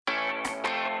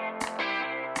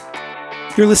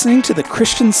You're listening to the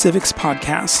Christian Civics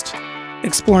Podcast,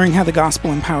 exploring how the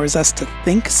gospel empowers us to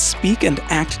think, speak, and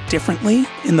act differently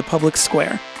in the public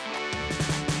square.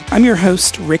 I'm your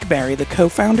host, Rick Barry, the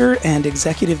co-founder and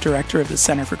executive director of the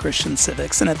Center for Christian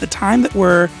Civics, and at the time that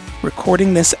we're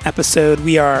recording this episode,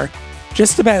 we are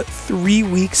just about 3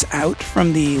 weeks out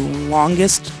from the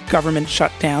longest government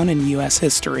shutdown in U.S.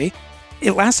 history.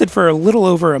 It lasted for a little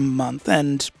over a month,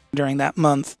 and during that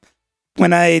month,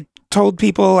 when I told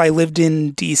people I lived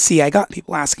in D.C., I got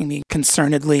people asking me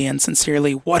concernedly and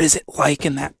sincerely, what is it like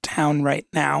in that town right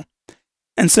now?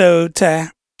 And so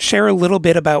to share a little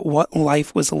bit about what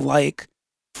life was like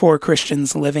for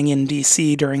Christians living in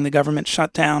D.C. during the government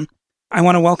shutdown, I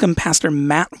want to welcome Pastor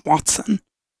Matt Watson.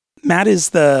 Matt is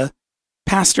the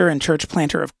pastor and church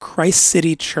planter of Christ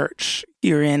City Church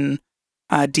here in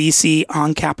D.C.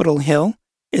 on Capitol Hill.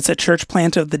 It's a church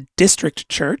plant of the District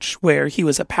Church, where he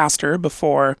was a pastor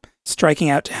before striking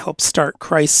out to help start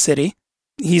Christ City.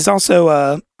 He's also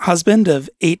a husband of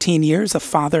 18 years, a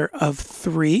father of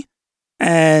 3,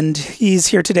 and he's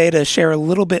here today to share a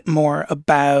little bit more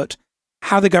about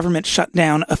how the government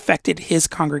shutdown affected his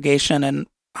congregation and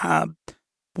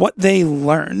what they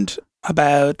learned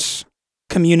about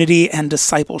community and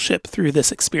discipleship through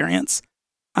this experience.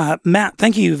 Matt,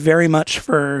 thank you very much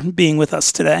for being with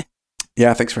us today.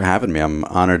 Yeah, thanks for having me. I'm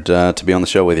honored to be on the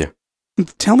show with you.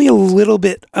 Tell me a little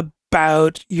bit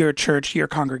about your church, your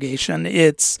congregation.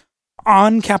 It's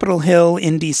on Capitol Hill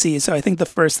in D.C., so I think the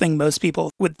first thing most people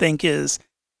would think is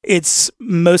it's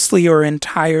mostly or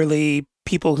entirely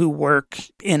people who work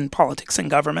in politics and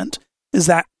government. Is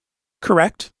that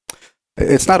correct?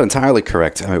 It's not entirely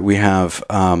correct. We have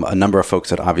a number of folks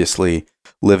that obviously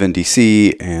live in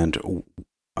D.C. and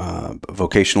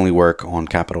vocationally work on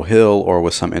Capitol Hill or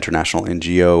with some international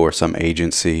NGO or some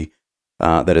agency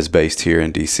that is based here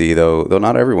in D.C., though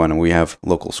not everyone. And we have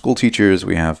local school teachers.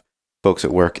 We have folks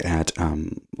that work at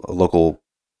local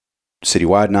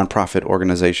citywide nonprofit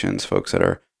organizations, folks that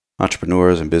are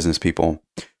entrepreneurs and business people.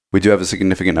 We do have a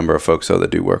significant number of folks, though, that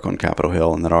do work on Capitol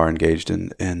Hill and that are engaged in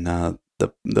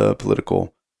the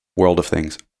political world of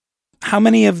things. How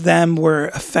many of them were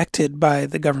affected by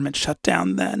the government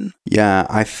shutdown then? Yeah,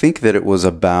 I think that it was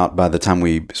about, by the time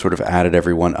we sort of added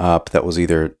everyone up, that was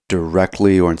either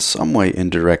directly or in some way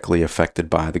indirectly affected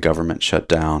by the government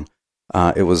shutdown.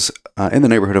 It was in the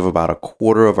neighborhood of about a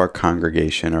quarter of our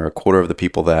congregation, or a quarter of the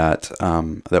people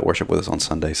that worship with us on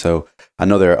Sunday. So I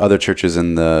know there are other churches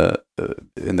in the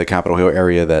Capitol Hill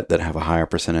area that have a higher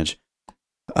percentage.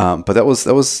 But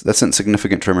that sent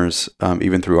significant tremors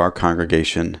even through our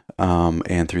congregation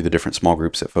and through the different small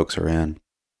groups that folks are in.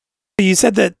 You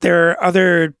said that there are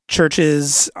other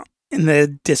churches in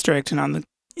the district and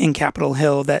in Capitol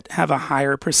Hill that have a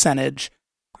higher percentage.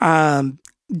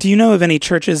 Do you know of any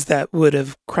churches that would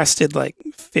have crested like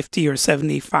 50 or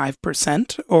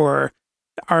 75%? Or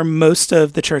are most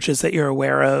of the churches that you're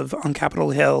aware of on Capitol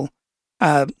Hill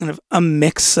kind of a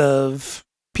mix of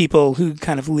people who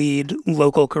kind of lead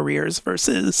local careers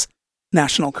versus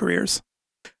national careers?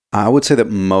 I would say that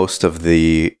most of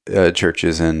the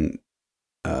churches on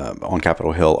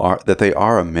Capitol Hill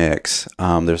are a mix.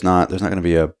 There's not going to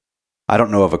be I don't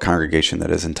know of a congregation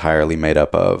that is entirely made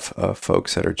up of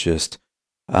folks that are just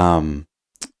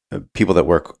people that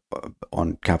work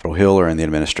on Capitol Hill or in the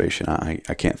administration.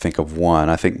 I can't think of one.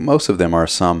 I think most of them are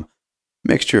some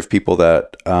mixture of people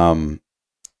that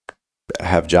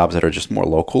have jobs that are just more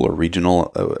local or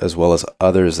regional, as well as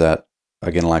others that,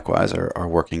 again, likewise, are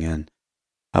working in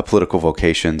political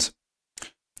vocations.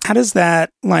 How does that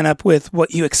line up with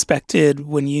what you expected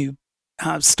when you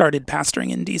started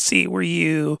pastoring in D.C.?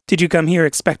 Did you come here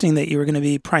expecting that you were going to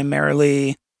be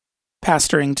primarily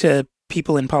pastoring to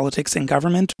people in politics and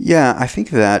government? Yeah, I think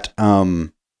that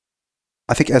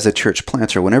as a church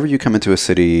planter, whenever you come into a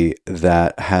city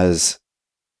that has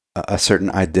a certain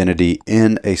identity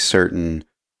in a certain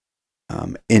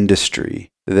industry,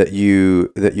 that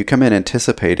you come in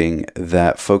anticipating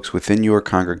that folks within your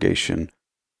congregation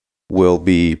will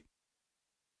be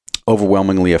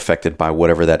overwhelmingly affected by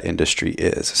whatever that industry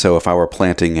is. So if I were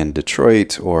planting in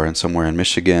Detroit or in somewhere in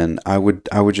Michigan, I would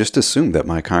just assume that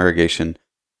my congregation,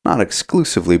 not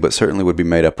exclusively, but certainly would be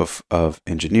made up of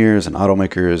engineers and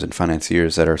automakers and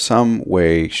financiers that are some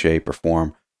way, shape, or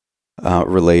form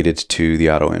related to the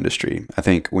auto industry. I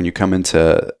think when you come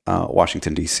into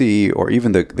Washington, D.C., or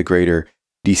even the greater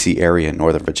D.C. area in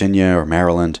Northern Virginia or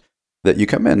Maryland, that you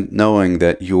come in knowing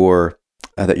that your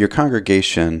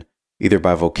congregation, either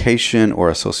by vocation or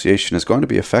association, is going to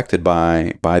be affected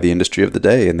by the industry of the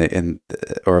day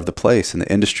or of the place. And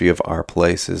the industry of our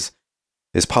place is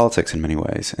politics in many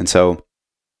ways. And so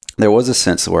there was a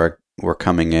sense where we're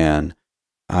coming in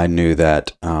I knew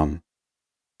that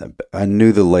I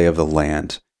knew the lay of the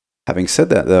land. Having said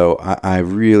that, though, I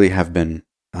really have been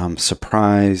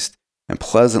surprised and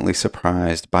pleasantly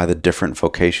surprised by the different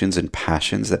vocations and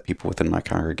passions that people within my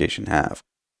congregation have.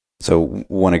 So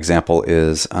one example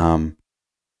is our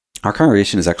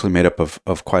congregation is actually made up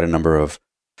of quite a number of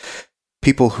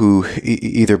people who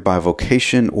either by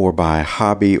vocation or by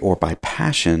hobby or by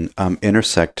passion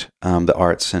intersect the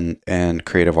arts and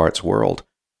creative arts world.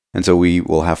 And so we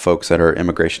will have folks that are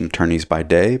immigration attorneys by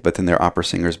day, but then they're opera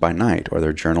singers by night, or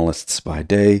they're journalists by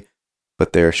day,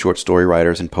 but they're short story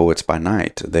writers and poets by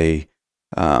night. They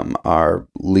are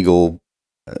legal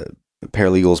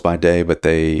paralegals by day, but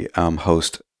they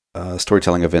host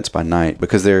storytelling events by night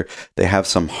because they have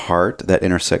some heart that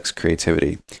intersects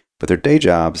creativity. But their day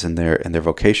jobs and their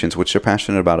vocations, which they're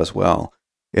passionate about as well,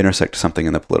 intersect something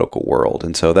in the political world.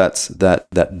 And so that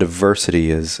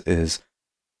diversity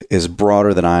is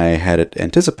broader than I had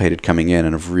anticipated coming in,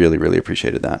 and I've really, really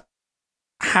appreciated that.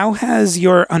 How has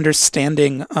your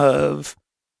understanding of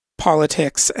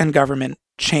politics and government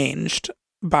changed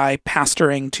by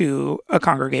pastoring to a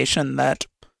congregation that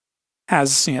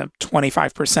has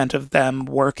 25% of them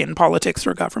work in politics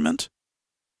or government?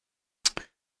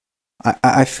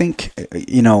 I think,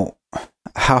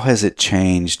 how has it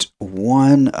changed?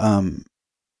 One, I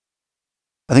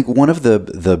think one of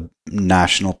the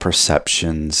national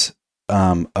perceptions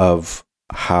of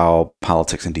how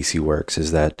politics in DC works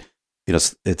is that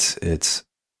it's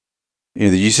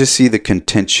you just see the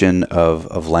contention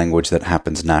of language that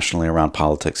happens nationally around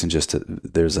politics, and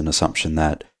there's an assumption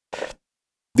that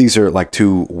these are like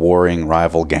two warring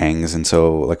rival gangs, and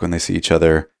so like when they see each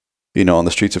other, on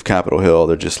the streets of Capitol Hill,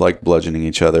 they're just like bludgeoning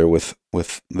each other with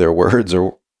their words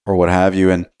or what have you,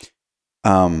 and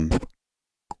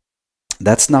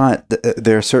that's not.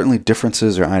 There are certainly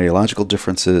differences or ideological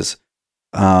differences,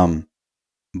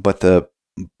 but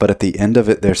at the end of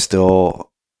it, they're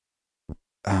still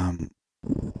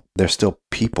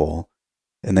people,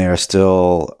 and they are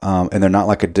still, and they're not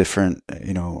like a different.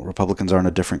 Republicans aren't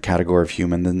a different category of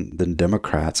human than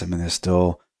Democrats. I mean, they're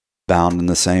still bound in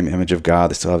the same image of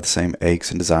God. They still have the same aches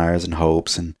and desires and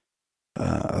hopes and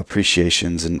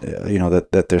appreciations, and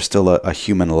that there's still a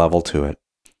human level to it.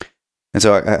 And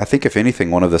so I think, if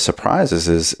anything, one of the surprises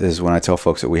is when I tell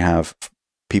folks that we have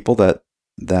people that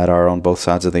are on both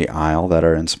sides of the aisle, that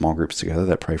are in small groups together,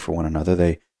 that pray for one another.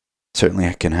 They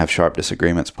certainly can have sharp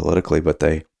disagreements politically, but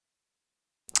they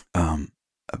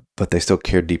still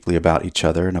care deeply about each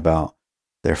other and about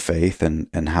their faith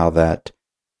and how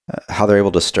they're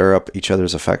able to stir up each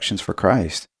other's affections for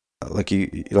Christ. Like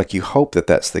you hope that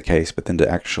that's the case, but then to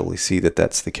actually see that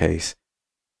that's the case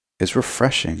is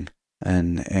refreshing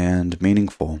and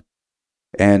meaningful.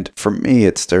 And for me,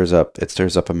 it stirs up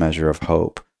a measure of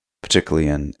hope, particularly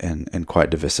in quite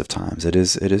divisive times. It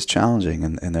is challenging,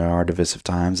 and there are divisive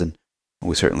times, and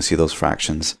we certainly see those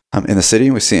fractions in the city,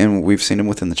 and we've seen them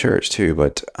within the church too.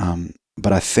 But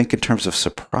I think in terms of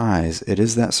surprise, it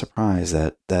is that surprise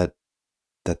that the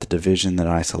division, that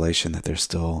isolation, that there's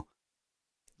still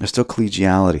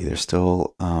collegiality, there's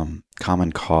still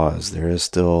common cause, there is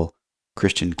still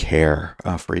Christian care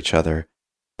for each other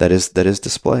that is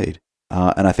displayed.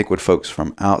 And I think when folks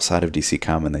from outside of DC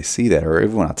come and they see that, or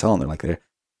even when I tell them, they're like,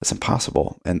 "That's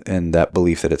impossible," and that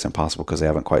belief that it's impossible because they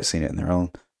haven't quite seen it in their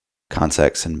own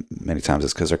context, and many times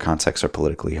it's because their contexts are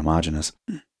politically homogenous.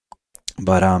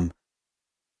 But I'm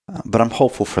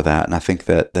hopeful for that, and I think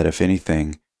that if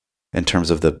anything, in terms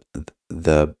of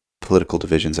the political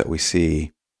divisions that we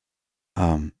see,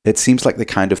 it seems like the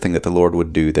kind of thing that the Lord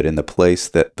would do, that in the place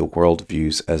that the world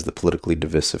views as the politically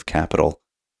divisive capital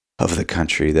of the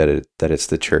country, that it's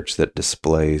the church that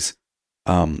displays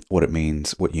what it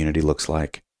means, what unity looks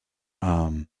like,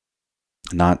 not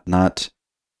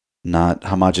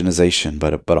homogenization,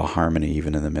 but a harmony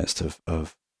even in the midst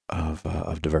of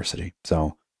diversity.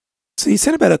 So you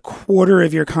said about a quarter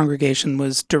of your congregation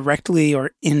was directly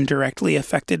or indirectly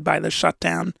affected by the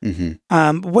shutdown.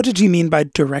 Mm-hmm. What did you mean by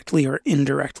directly or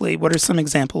indirectly? What are some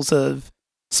examples of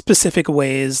specific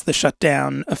ways the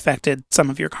shutdown affected some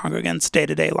of your congregants'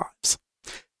 day-to-day lives?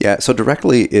 Yeah, so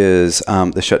directly is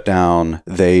the shutdown.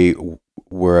 They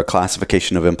were a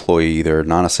classification of employee, either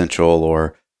non-essential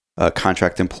or a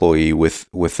contract employee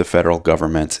with the federal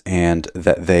government, and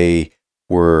that they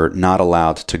were not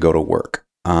allowed to go to work.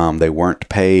 They weren't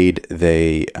paid.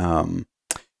 They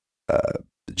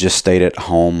just stayed at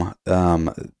home.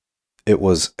 It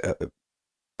was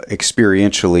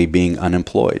experientially being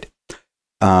unemployed.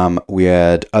 We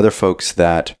had other folks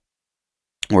that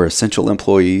were essential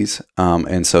employees,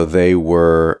 and so they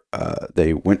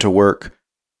went to work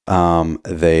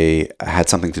They had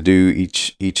something to do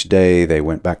each day. They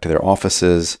went back to their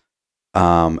offices.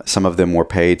 Some of them were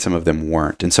paid, some of them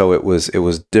weren't, and so it was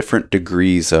different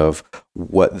degrees of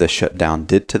what the shutdown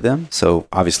did to them. So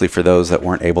obviously, for those that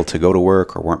weren't able to go to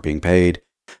work or weren't being paid,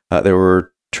 there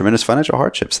were tremendous financial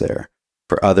hardships there.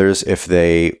 For others, if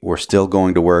they were still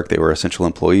going to work, they were essential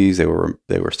employees. They were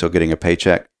still getting a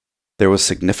paycheck. There was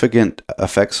significant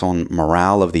effects on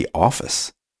morale of the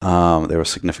office. There were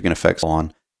significant effects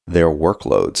on their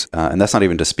workloads, and that's not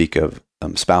even to speak of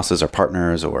spouses or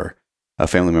partners or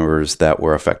family members that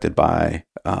were affected by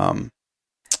one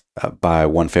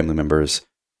family member's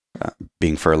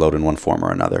being furloughed in one form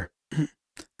or another.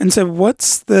 And so,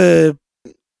 what's the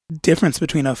difference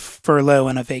between a furlough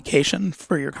and a vacation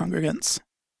for your congregants?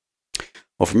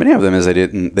 Well, for many of them, is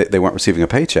they weren't receiving a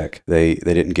paycheck. They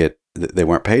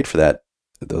weren't paid for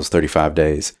those 35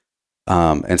 days,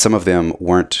 and some of them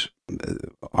aren't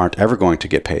ever going to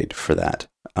get paid for that.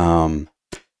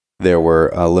 There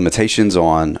were limitations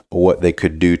on what they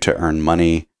could do to earn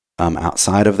money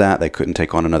outside of that. They couldn't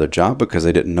take on another job because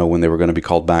they didn't know when they were going to be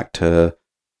called back to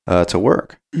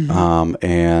work. Mm-hmm.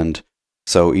 And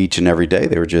so each and every day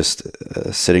they were just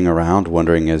sitting around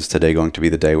wondering, is today going to be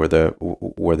the day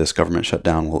where this government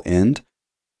shutdown will end?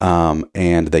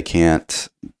 And they can't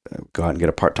go out and get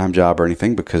a part-time job or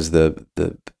anything because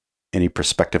any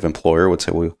prospective employer would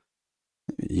say, well,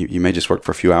 you may just work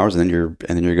for a few hours and then you're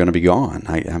going to be gone.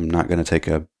 I'm not going to take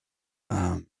a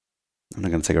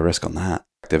risk on that.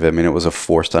 I mean, it was a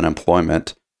forced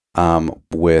unemployment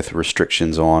with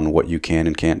restrictions on what you can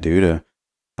and can't do to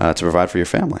provide for your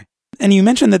family. And you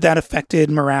mentioned that affected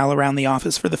morale around the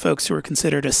office for the folks who were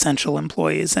considered essential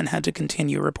employees and had to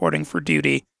continue reporting for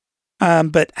duty.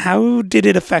 But how did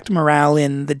it affect morale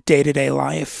in the day-to-day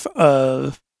life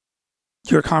of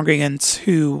your congregants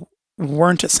who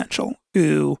weren't essential,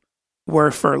 who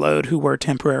were furloughed, who were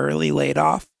temporarily laid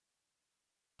off?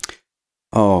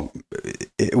 Oh,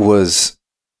 it was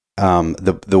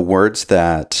the words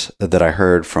that I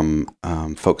heard from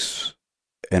folks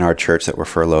in our church that were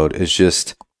furloughed is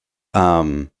just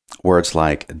words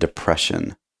like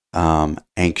depression,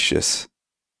 anxious,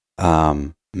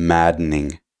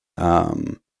 maddening.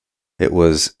 It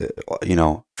was,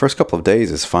 first couple of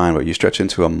days is fine, but you stretch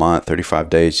into a month,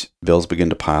 35 days, bills begin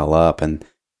to pile up. And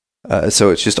so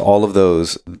it's just all of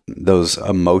those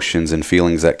emotions and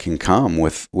feelings that can come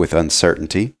with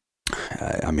uncertainty.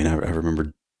 I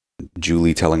remember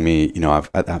Julie telling me,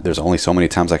 there's only so many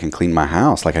times I can clean my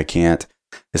house. Like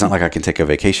it's not like I can take a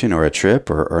vacation or a trip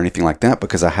or anything like that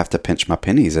because I have to pinch my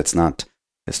pennies. It's not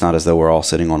as though we're all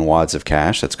sitting on wads of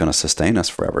cash that's going to sustain us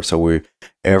forever. So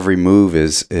every move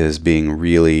is being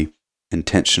really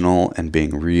intentional and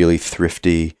being really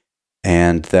thrifty,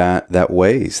 and that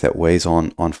weighs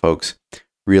on folks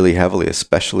really heavily,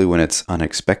 especially when it's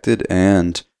unexpected,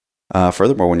 and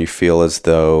furthermore when you feel as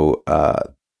though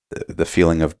the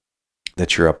feeling of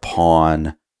that you're a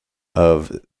pawn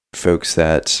of folks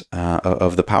that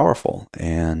of the powerful,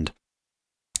 and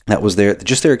that was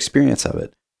their experience of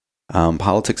it.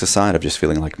 Politics aside, of just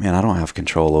feeling like, man, I don't have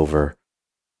control over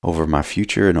my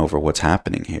future and over what's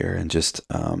happening here, and just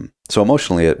so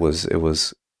emotionally, it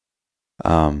was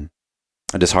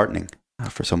disheartening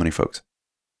for so many folks.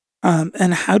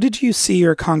 And how did you see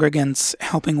your congregants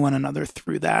helping one another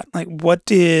through that? Like, what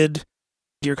did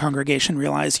your congregation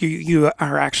realize? You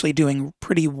are actually doing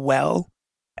pretty well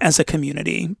as a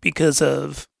community because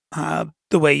of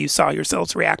the way you saw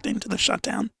yourselves reacting to the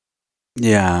shutdown.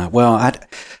 Yeah, well,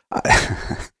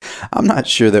 I'm not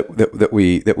sure that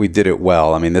we did it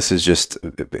well. I mean, this is just,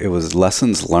 it was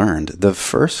lessons learned. The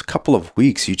first couple of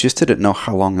weeks, you just didn't know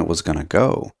how long it was going to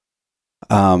go,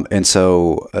 and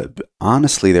so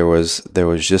honestly, there was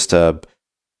just an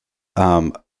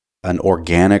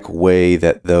organic way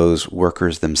that those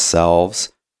workers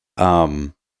themselves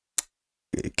connected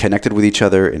with each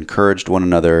other, encouraged one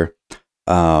another,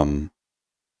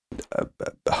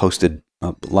 hosted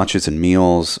lunches and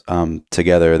meals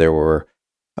together. There were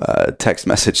text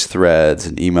message threads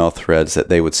and email threads that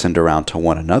they would send around to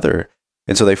one another.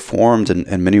 And so they formed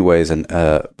in many ways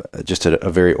just a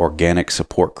very organic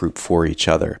support group for each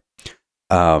other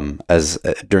as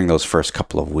during those first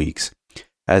couple of weeks.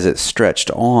 As it stretched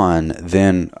on,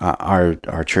 then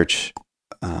our church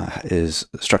is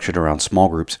structured around small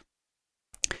groups.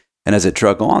 And as it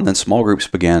drug on, then small group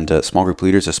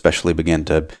leaders especially began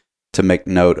to make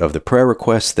note of the prayer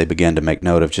requests. They began to make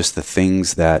note of just the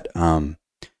things that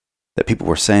people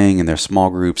were saying in their small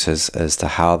groups as to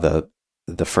how the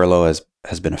furlough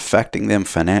has been affecting them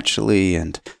financially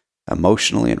and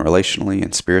emotionally and relationally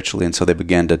and spiritually. And so they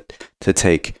began to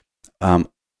take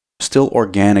still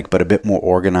organic, but a bit more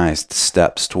organized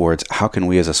steps towards how can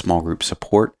we as a small group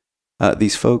support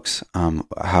these folks?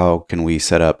 How can we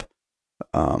set up,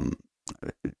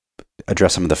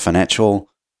 address some of the financial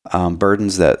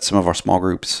burdens that some of our small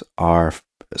group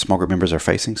members are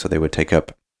facing? So they would take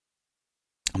up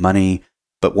money,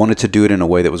 but wanted to do it in a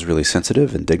way that was really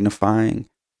sensitive and dignifying.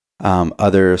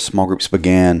 Other small groups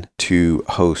began to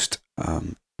host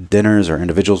dinners, or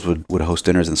individuals would host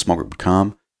dinners and the small group would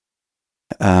come.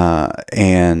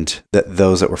 And that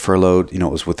those that were furloughed, it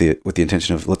was with the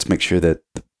intention of, let's make sure that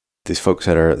these folks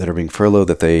that are being furloughed,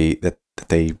 that they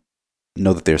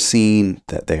know that they're seen,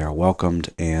 that they are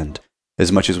welcomed, and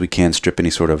as much as we can strip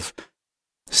any sort of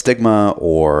stigma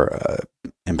or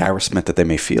embarrassment that they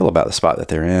may feel about the spot that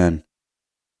they're in.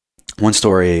 One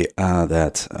story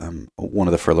that one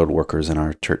of the furloughed workers in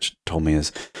our church told me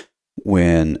is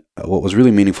when what was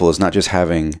really meaningful is not just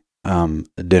having a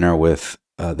dinner with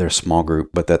their small group,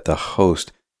 but that the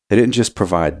host, they didn't just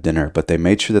provide dinner, but they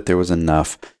made sure that there was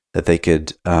enough that they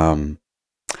could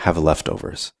have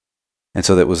leftovers. And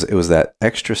so it was that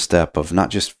extra step of not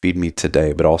just feed me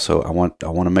today, but also I want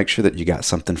to make sure that you got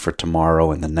something for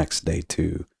tomorrow and the next day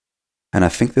too. And I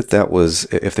think that was,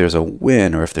 if there's a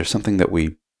win, or if there's something that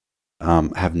we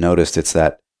have noticed, it's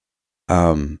that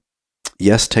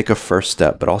yes, take a first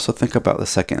step, but also think about the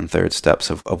second and third steps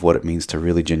of what it means to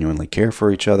really genuinely care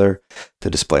for each other, to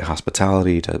display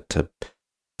hospitality, to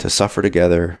suffer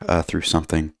together through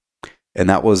something. And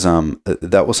that was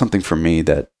something for me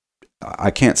that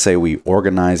I can't say we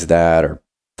organized that or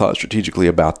thought strategically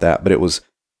about that, but it was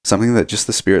something that just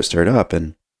the Spirit stirred up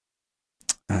and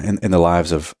in the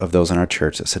lives of those in our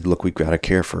church that said, look, we've got to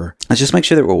care for, let's just make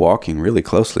sure that we're walking really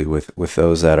closely with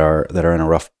those that are in a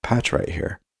rough patch right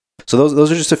here. So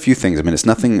those are just a few things. I mean, it's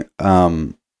nothing,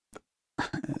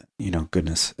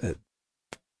 goodness,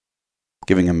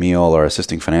 giving a meal or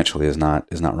assisting financially is not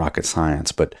rocket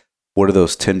science, but what are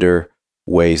those tender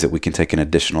ways that we can take an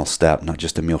additional step, not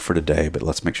just a meal for today, but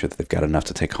let's make sure that they've got enough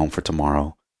to take home for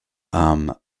tomorrow.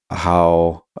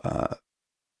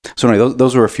 So anyway,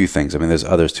 those were a few things. I mean, there's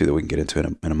others too that we can get into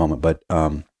in a moment, but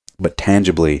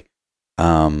tangibly,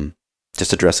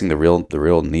 just addressing the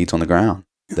real needs on the ground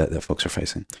that folks are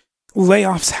facing.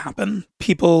 Layoffs happen.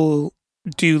 People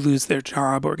do lose their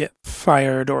job or get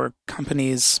fired, or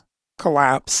companies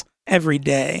collapse every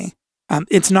day.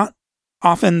 It's not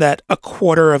often that a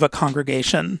quarter of a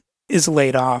congregation is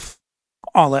laid off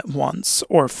all at once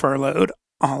or furloughed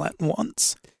all at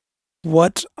once.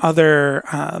 What other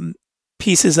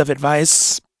pieces of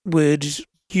advice would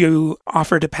you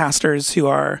offer to pastors who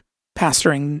are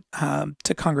pastoring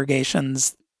to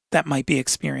congregations that might be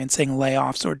experiencing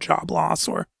layoffs or job loss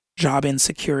or job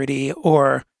insecurity?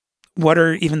 Or what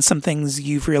are even some things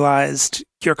you've realized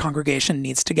your congregation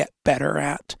needs to get better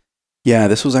at? Yeah,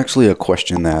 this was actually a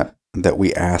question that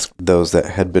we asked those that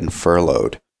had been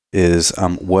furloughed, is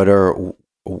what are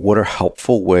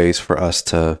helpful ways for us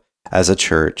to, as a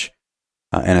church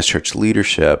and as church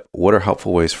leadership, what are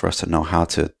helpful ways for us to know how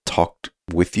to talk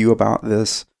with you about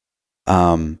this?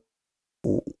 What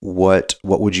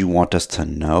would you want us to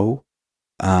know?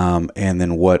 And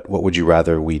then what would you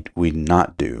rather we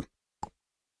not do?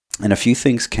 And a few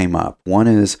things came up. One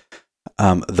is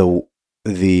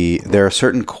there are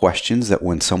certain questions that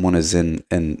when someone is in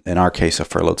our case, a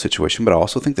furloughed situation, but I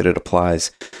also think that it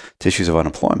applies to issues of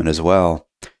unemployment as well,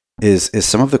 is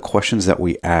some of the questions that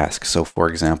we ask. So for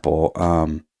example,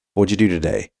 what'd you do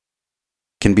today?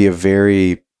 Can be a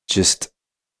very just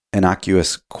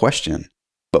innocuous question,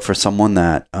 but for someone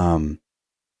that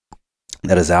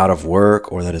is out of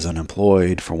work or that is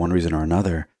unemployed for one reason or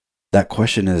another, that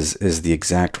question is the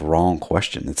exact wrong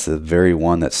question. It's the very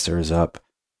one that stirs up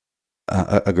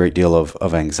a great deal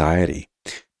of anxiety.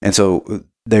 And so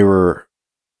the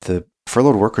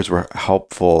furloughed workers were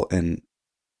helpful in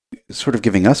sort of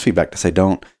giving us feedback to say,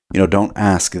 don't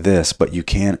ask this, but you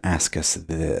can ask us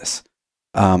this.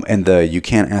 And you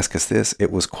can't ask us this,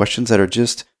 it was questions that are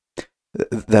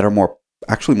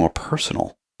actually more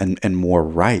personal and more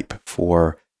ripe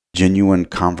for genuine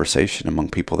conversation among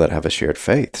people that have a shared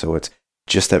faith. So it's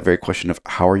just that very question of,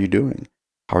 how are you doing?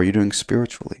 How are you doing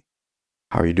spiritually?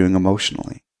 How are you doing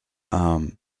emotionally?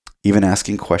 Even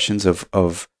asking questions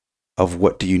of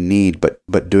what do you need,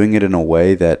 but doing it in a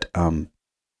way that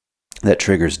that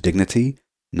triggers dignity,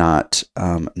 not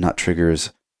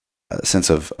triggers a sense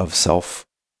of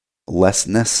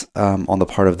selflessness on the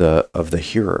part of the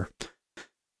hearer.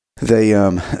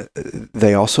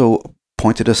 They also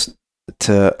pointed us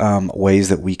to ways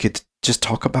that we could just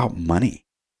talk about money.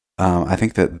 I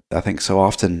think so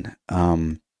often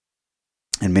in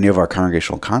many of our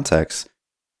congregational contexts,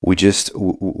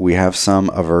 we have some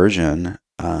aversion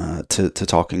to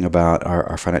talking about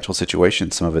our financial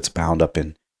situation. Some of it's bound up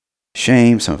in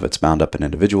shame, some of it's bound up in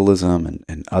individualism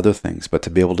and other things. But to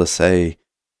be able to say,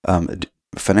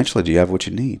 financially, do you have what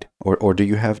you need? Or do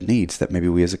you have needs that maybe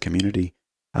we as a community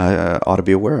ought to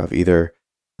be aware of, either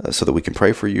so that we can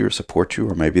pray for you or support you,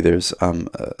 or maybe there's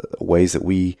ways that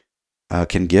we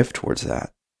can give towards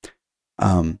that.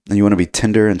 And you want to be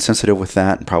tender and sensitive with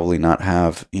that, and probably not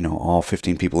have, all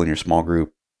 15 people in your small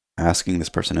group asking this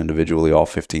person individually all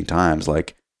 15 times,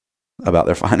 like, about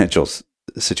their financial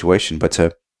situation, but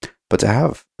to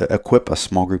equip a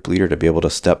small group leader to be able to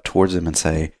step towards them and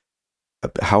say,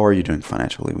 how are you doing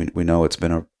financially? We know it's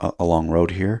been a long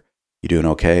road here. You doing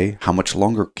okay? How much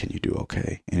longer can you do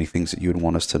okay? Any things that you would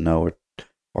want us to know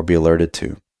or be alerted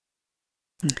to?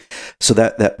 So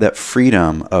that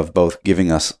freedom of both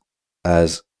giving us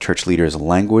as church leaders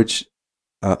language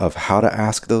of how to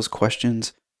ask those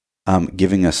questions,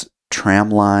 giving us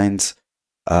tram lines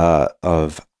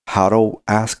of how to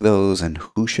ask those and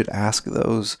who should ask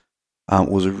those,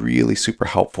 was really super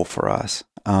helpful for us.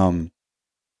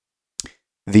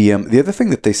 The other thing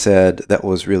that they said that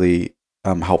was really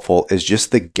helpful is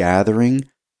just the gathering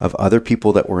of other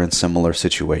people that were in similar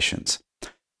situations.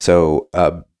 So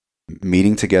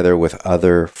meeting together with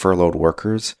other furloughed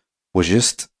workers was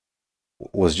just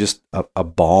a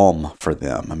balm for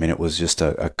them. I mean, it was just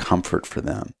a comfort for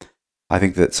them. I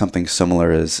think that something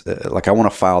similar is, I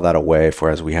want to file that away for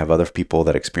as we have other people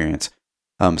that experience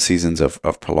seasons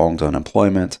of prolonged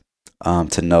unemployment,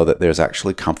 to know that there's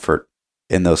actually comfort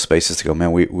in those spaces to go,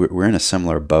 man, we're in a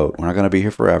similar boat. We're not going to be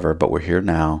here forever, but we're here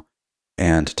now,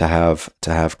 and to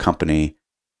have company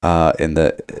in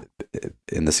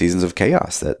the seasons of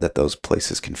chaos that those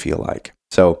places can feel like.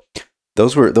 So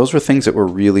those were things that were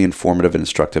really informative and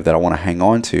instructive that I want to hang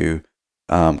on to.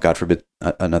 God forbid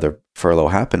another furlough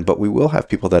happen, but we will have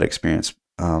people that experience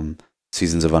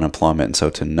seasons of unemployment, and so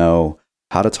to know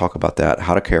how to talk about that,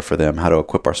 how to care for them, how to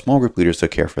equip our small group leaders to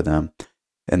care for them,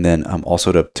 and then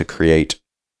also to create,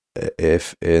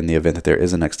 if in the event that there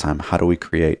is a next time, how do we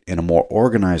create in a more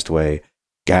organized way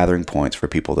gathering points for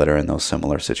people that are in those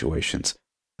similar situations?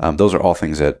 Those are all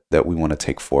things that we want to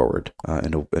take forward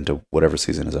into whatever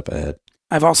season is up ahead.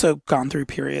 I've also gone through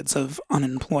periods of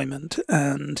unemployment,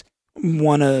 and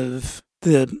one of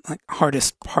the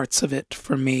hardest parts of it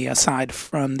for me, aside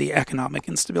from the economic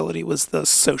instability, was the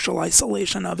social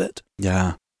isolation of it.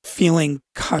 Yeah. Feeling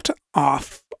cut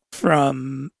off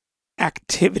from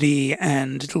activity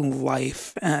and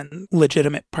life and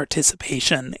legitimate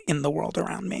participation in the world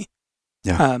around me.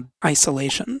 Yeah.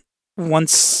 Isolation.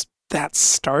 Once that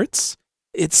starts,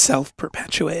 it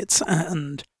self-perpetuates,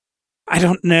 and I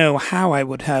don't know how I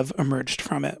would have emerged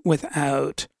from it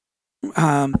without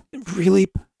really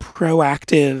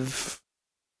proactive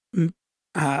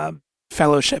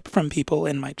fellowship from people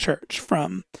in my church,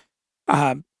 from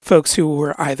folks who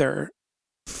were either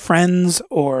friends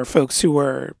or folks who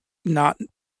were not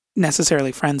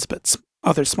necessarily friends, but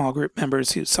other small group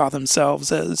members who saw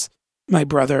themselves as my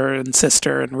brother and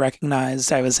sister and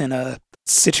recognized I was in a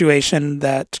situation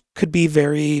that could be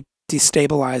very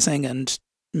destabilizing, and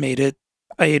made it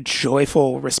a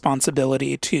joyful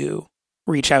responsibility to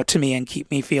reach out to me and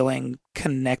keep me feeling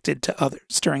connected to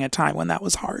others during a time when that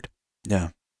was hard. Yeah.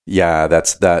 Yeah,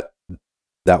 that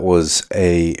was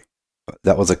a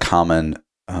common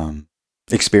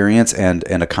experience and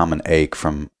a common ache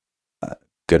from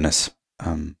goodness.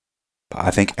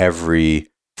 I think every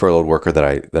furloughed worker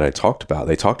that I talked about,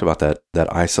 they talked about that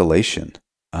isolation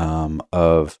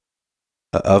of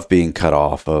being cut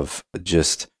off, of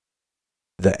just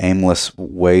the aimless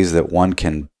ways that one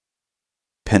can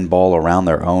pinball around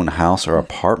their own house or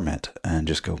apartment and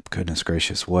just go, goodness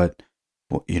gracious, what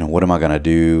am I going to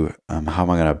do? How am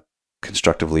I going to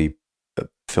constructively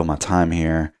fill my time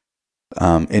here?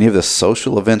 Any of the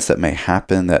social events that may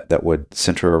happen that would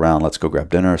center around, let's go grab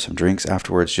dinner or some drinks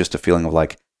afterwards, just a feeling of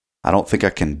I don't think I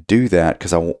can do that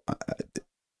because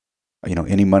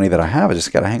any money that I have, I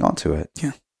just got to hang on to it.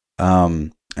 Yeah.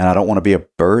 And I don't want to be a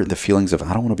burden, the feelings of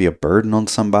I don't want to be a burden on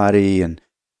somebody, and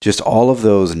just all of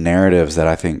those narratives that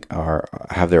I think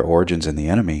have their origins in the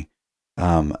enemy,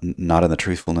 not in the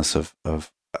truthfulness of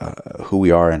who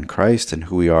we are in Christ and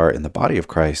who we are in the body of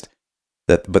Christ.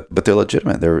 But they're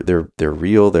legitimate. They're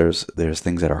real. There's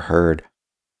things that are heard,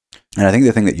 and I think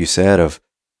the thing that you said of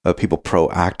people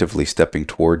proactively stepping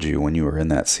towards you when you were in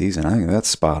that season, I think that's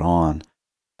spot on.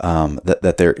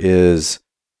 That there is.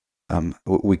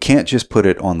 We can't just put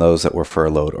it on those that were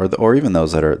furloughed or even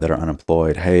those that are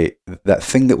unemployed. Hey, that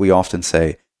thing that we often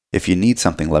say, if you need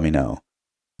something, let me know.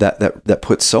 That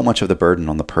puts so much of the burden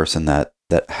on the person that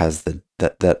has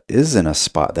that is in a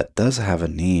spot that does have a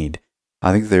need,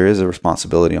 I think there is a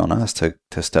responsibility on us to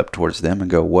step towards them and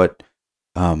go, what,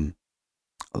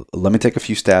 let me take a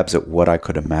few stabs at what I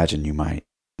could imagine you might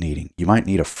needing. You might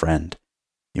need a friend.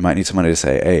 You might need somebody to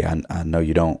say, hey, I know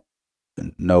you don't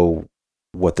know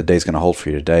what the day's going to hold for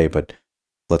you today, but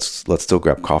let's still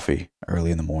grab coffee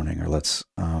early in the morning, or let's,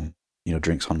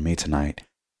 drinks on me tonight.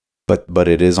 But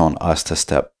it is on us to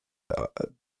step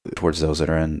towards those that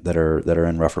are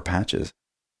in rougher patches.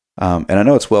 And I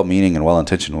know it's well-meaning and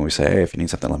well-intentioned when we say, hey, if you need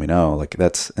something, let me know. Like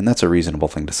that's a reasonable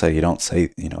thing to say. You don't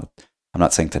say, I'm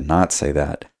not saying to not say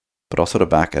that, but also to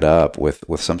back it up with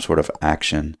some sort of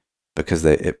action, because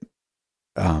it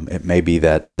may be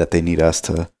that they need us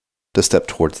to step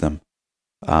towards them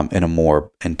in a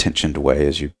more intentioned way,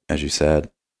 as you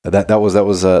said. That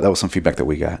was some feedback that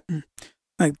we got.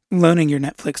 Like loaning your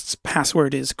Netflix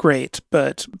password is great,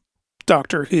 but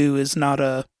Doctor Who is not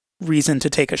a reason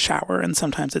to take a shower, and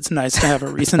sometimes it's nice to have a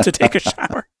reason to take a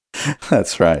shower.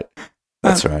 That's right.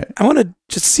 That's right. I want to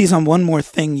just seize on one more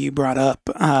thing you brought up.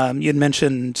 You had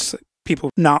mentioned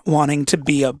people not wanting to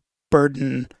be a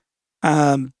burden.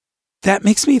 That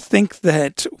makes me think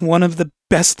that one of the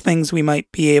best things we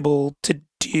might be able to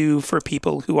do for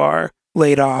people who are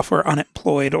laid off or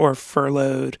unemployed or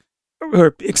furloughed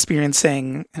or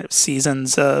experiencing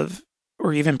seasons of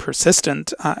or even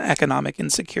persistent economic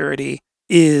insecurity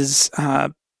is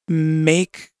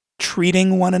make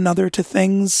treating one another to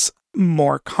things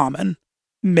more common.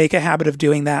 Make a habit of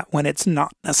doing that when it's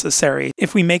not necessary.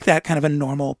 If we make that kind of a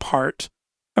normal part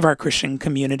of our Christian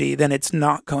community, then it's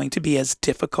not going to be as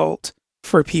difficult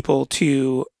for people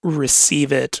to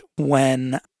receive it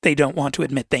when they don't want to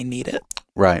admit they need it.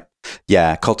 Right.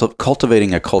 Yeah.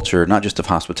 Cultivating a culture, not just of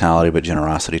hospitality, but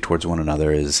generosity towards one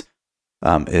another is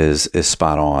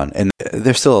spot on. And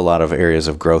there's still a lot of areas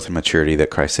of growth and maturity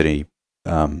that Christ City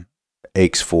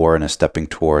aches for and is stepping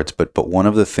towards. But one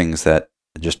of the things that,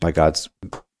 just by God's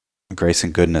grace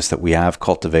and goodness, that we have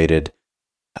cultivated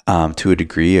to a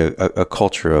degree, a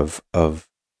culture of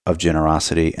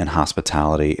generosity and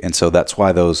hospitality. And so that's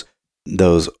why those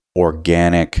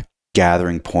organic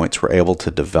gathering points were able to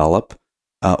develop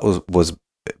was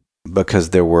because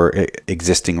there were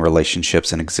existing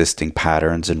relationships and existing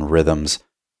patterns and rhythms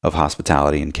of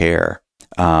hospitality and care.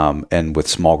 And with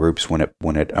small groups, when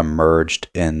it emerged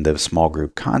in the small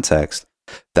group context,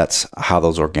 that's how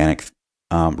those organic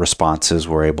responses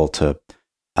were able to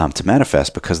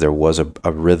manifest, because there was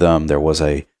a rhythm, there was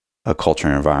a culture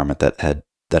and environment that had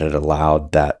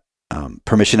allowed that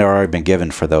permission had already been given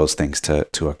for those things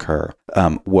to occur.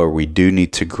 Where we do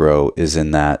need to grow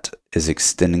is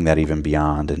extending that even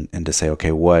beyond and to say,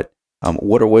 okay, what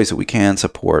are ways that we can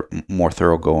support more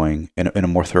thoroughgoing in a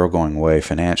more thoroughgoing way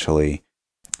financially,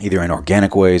 either in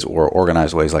organic ways or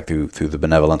organized ways, like through the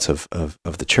benevolence of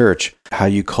the church. How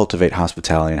you cultivate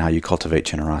hospitality and how you cultivate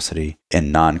generosity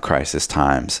in non-crisis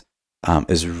times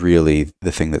is really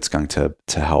the thing that's going to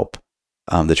help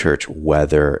the church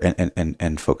weather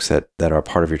and folks that are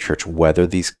part of your church weather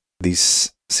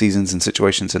these seasons and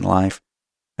situations in life.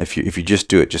 If you just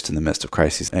do it just in the midst of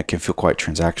crises, it can feel quite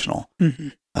transactional.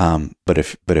 Mm-hmm. But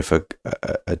if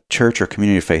a church or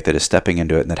community of faith that is stepping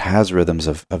into it and that has rhythms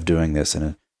of doing this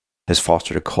and has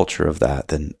fostered a culture of that,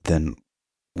 then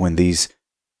when these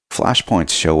flashpoints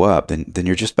show up, then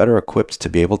you're just better equipped to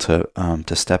be able to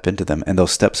step into them, and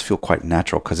those steps feel quite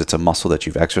natural because it's a muscle that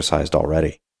you've exercised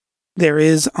already. There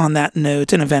is, on that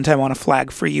note, an event I want to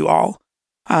flag for you all.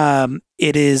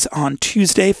 It is on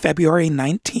Tuesday, February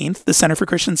 19th. The Center for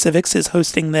Christian Civics is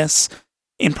hosting this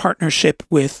in partnership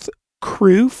with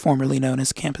Cru, formerly known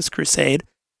as Campus Crusade,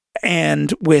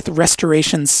 and with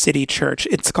Restoration City Church.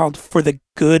 It's called For the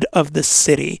Good of the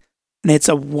City. And it's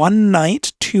a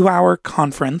one-night, 2-hour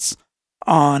conference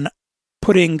on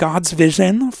putting God's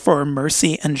vision for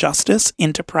mercy and justice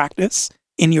into practice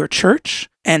in your church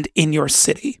and in your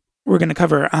city. We're going to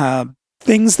cover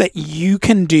things that you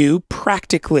can do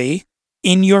practically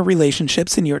in your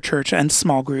relationships, in your church and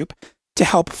small group, to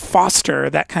help foster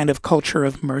that kind of culture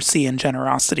of mercy and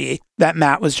generosity that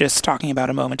Matt was just talking about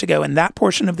a moment ago. And that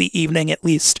portion of the evening, at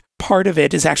least part of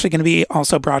it, is actually going to be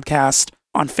also broadcast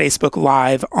on Facebook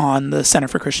Live on the Center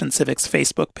for Christian Civics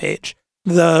Facebook page.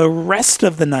 The rest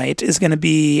of the night is going to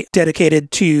be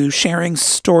dedicated to sharing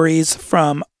stories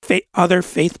from other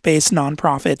faith-based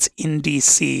nonprofits in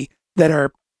DC that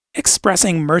are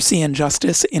expressing mercy and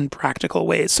justice in practical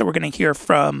ways. So we're going to hear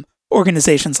from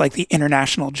organizations like the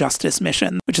International Justice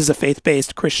Mission, which is a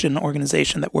faith-based Christian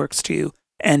organization that works to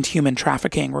end human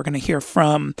trafficking. We're going to hear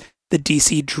from the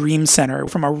DC Dream Center,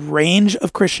 from a range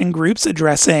of Christian groups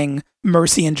addressing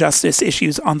mercy and justice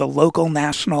issues on the local,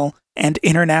 national, and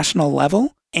international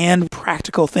level, and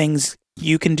practical things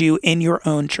you can do in your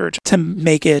own church to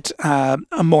make it a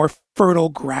more fertile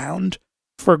ground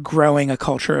for growing a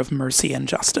culture of mercy and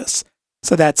justice.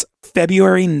 So that's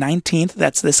February 19th.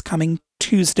 That's this coming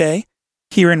Tuesday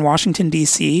here in Washington,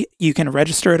 D.C. You can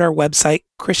register at our website,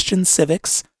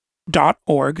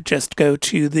 christiancivics.org. Just go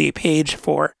to the page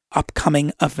for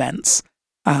upcoming events.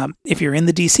 If you're in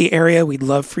the D.C. area, we'd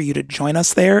love for you to join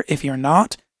us there. If you're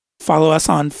not, follow us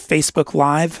on Facebook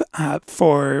Live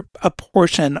for a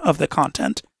portion of the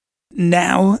content.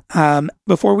 Now,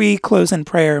 before we close in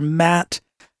prayer, Matt,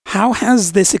 how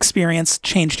has this experience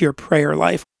changed your prayer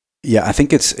life? Yeah, I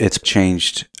think it's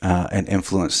changed and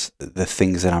influenced the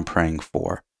things that I'm praying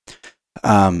for.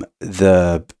 I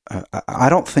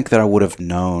don't think that I would have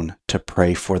known to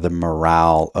pray for the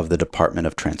morale of the Department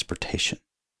of Transportation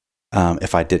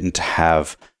if I didn't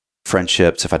have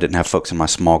friendships, if I didn't have folks in my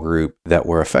small group that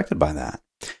were affected by that.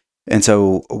 And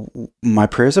so my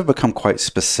prayers have become quite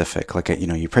specific. Like,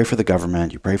 you pray for the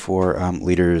government, you pray for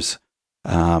leaders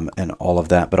and all of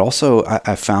that. But also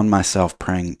I found myself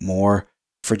praying more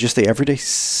for just the everyday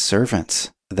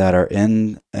servants that are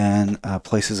in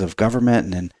places of government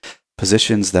and in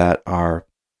positions that are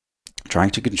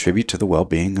trying to contribute to the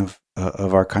well-being of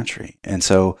our country. And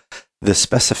so the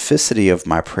specificity of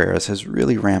my prayers has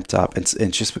really ramped up, and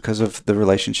just because of the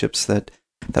relationships that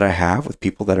I have with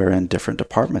people that are in different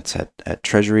departments at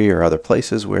Treasury or other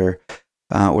places where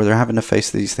they're having to face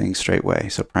these things straightway.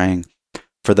 So praying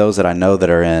for those that I know that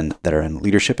are in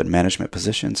leadership and management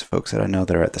positions, folks that I know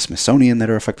that are at the Smithsonian that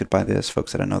are affected by this,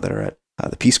 folks that I know that are at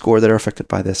the Peace Corps that are affected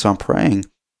by this. So I'm praying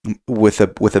with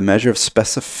a measure of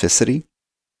specificity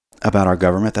about our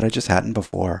government that I just hadn't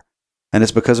before. And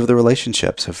it's because of the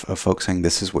relationships of folks saying,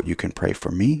 this is what you can pray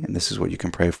for me, and this is what you can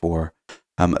pray for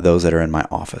those that are in my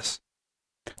office.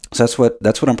 So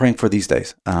that's what I'm praying for these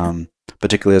days,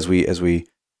 particularly as we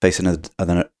face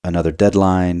another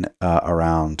deadline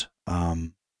around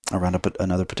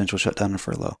another potential shutdown and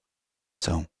furlough.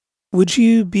 So, would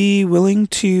you be willing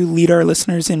to lead our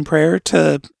listeners in prayer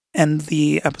to end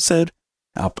the episode?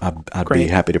 I'd be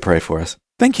happy to pray for us.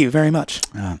 Thank you very much.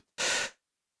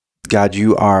 God,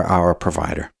 you are our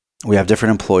provider. We have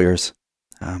different employers,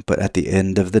 but at the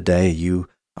end of the day, you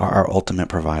are our ultimate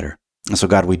provider. And so,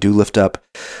 God, we do lift up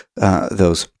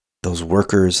those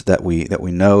workers that we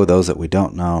know, those that we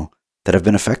don't know, that have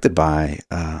been affected by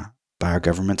our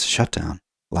government's shutdown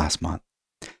last month.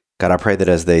 God, I pray that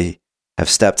as they have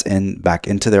stepped back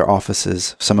into their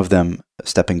offices, some of them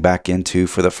stepping back into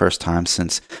for the first time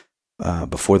since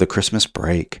before the Christmas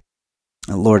break,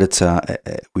 Lord,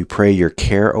 we pray your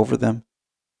care over them.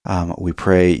 We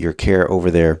pray your care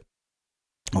over their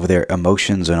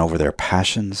emotions and over their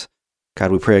passions.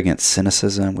 God, we pray against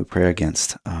cynicism. We pray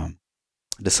against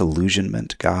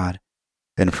disillusionment, God,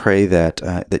 and pray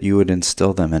that you would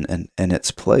instill them in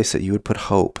its place, that you would put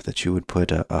hope, that you would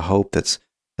put a hope that's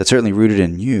certainly rooted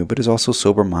in you, but is also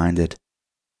sober-minded.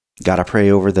 God, I pray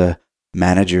over the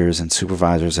managers and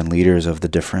supervisors and leaders of the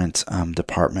different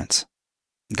departments.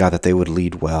 God, that they would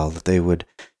lead well, that they would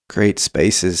create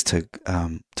spaces to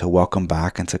welcome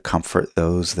back and to comfort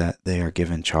those that they are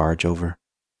given charge over.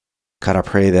 God, I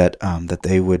pray that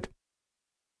they would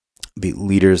be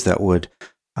leaders that would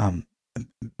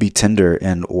be tender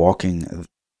in walking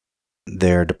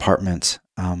their departments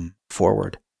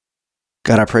forward.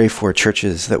 God, I pray for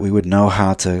churches that we would know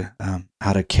how to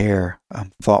care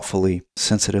thoughtfully,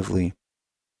 sensitively,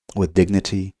 with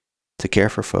dignity, to care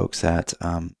for folks that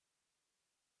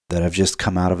have just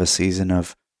come out of a season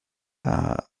of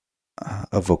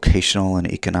vocational and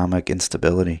economic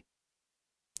instability.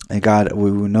 And God,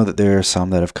 we know that there are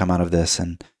some that have come out of this,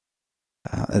 and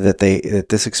that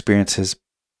this experience has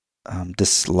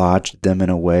dislodged them in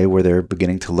a way where they're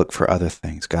beginning to look for other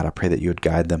things. God, I pray that you would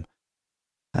guide them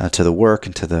to the work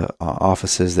and to the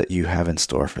offices that you have in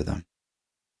store for them.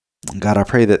 And God, I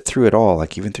pray that through it all,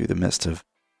 like even through the midst of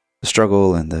the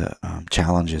struggle and the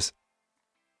challenges,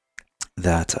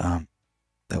 that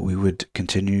we would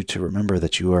continue to remember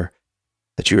that you are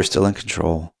still in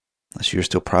control, that you are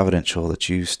still providential, that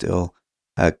you still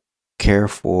care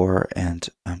for and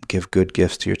give good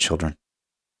gifts to your children.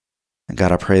 And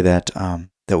God, I pray that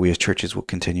we as churches will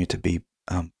continue to be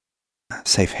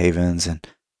safe havens and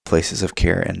places of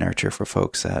care and nurture for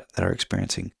folks that are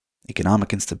experiencing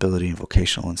economic instability and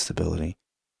vocational instability,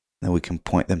 and that we can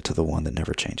point them to the one that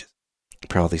never changes. I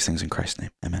pray all these things in Christ's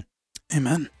name. Amen.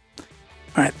 Amen.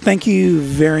 All right. Thank you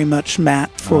very much,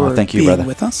 Matt, for being brother.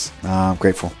 with us. I'm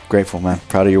grateful, man.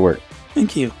 Proud of your work.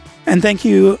 Thank you. And thank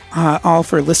you all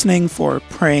for listening, for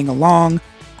praying along.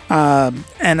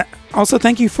 And Also,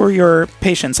 thank you for your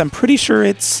patience. I'm pretty sure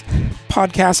it's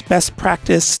podcast best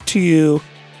practice to,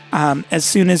 as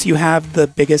soon as you have the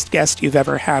biggest guest you've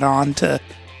ever had on, to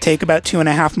take about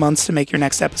 2.5 months to make your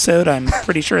next episode. I'm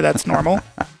pretty sure that's normal.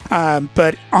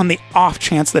 But on the off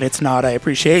chance that it's not, I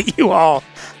appreciate you all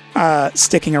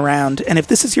sticking around. And if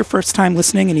this is your first time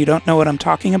listening and you don't know what I'm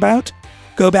talking about,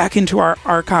 go back into our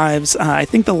archives. I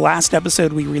think the last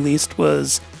episode we released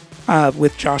was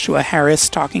with Joshua Harris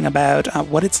talking about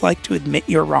what it's like to admit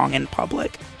you're wrong in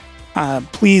public.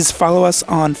 Please follow us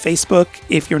on Facebook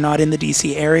if you're not in the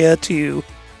DC area to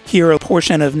hear a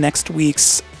portion of next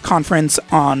week's conference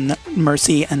on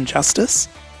mercy and justice.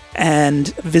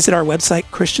 And visit our website,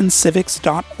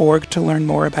 christiancivics.org, to learn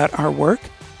more about our work,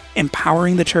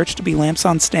 empowering the church to be lamps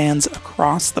on stands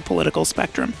across the political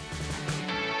spectrum.